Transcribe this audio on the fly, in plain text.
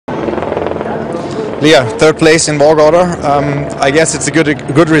Leah, third place in Vargarda. I guess it's a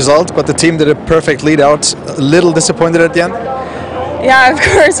good result, but the team did a perfect lead out. A little disappointed at the end? Yeah, of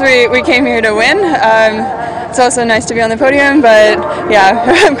course we came here to win. It's also nice to be on the podium, but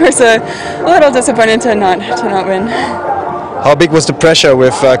yeah, of course a little disappointed to not win. How big was the pressure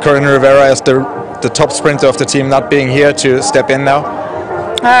with Corinne Rivera as the top sprinter of the team not being here to step in now?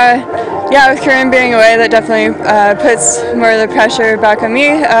 Yeah, with Corinne being away, that definitely puts more of the pressure back on me.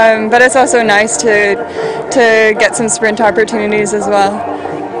 But it's also nice to get some sprint opportunities as well.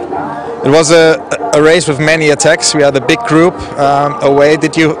 It was a race with many attacks. We had a big group away.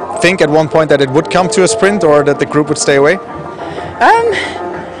 Did you think at one point that it would come to a sprint, or that the group would stay away?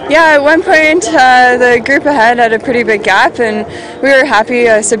 Yeah, at one point the group ahead had a pretty big gap, and we were happy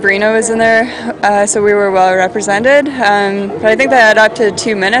Sabrina was in there, so we were well represented. But I think they had up to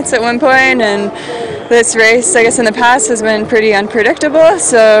 2 minutes at one point, and this race, I guess in the past, has been pretty unpredictable.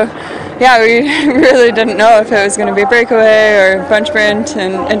 So yeah, we really didn't know if it was going to be breakaway or bunch sprint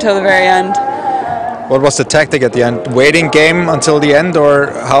until the very end. What was the tactic at the end? Waiting game until the end,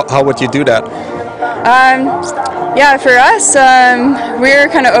 or how would you do that? Yeah, for us, we're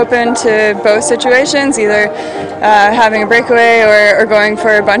kind of open to both situations, either having a breakaway or going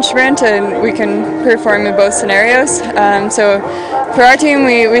for a bunch sprint, and we can perform in both scenarios. So for our team,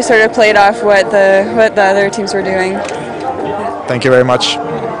 we sort of played off what the other teams were doing. Thank you very much.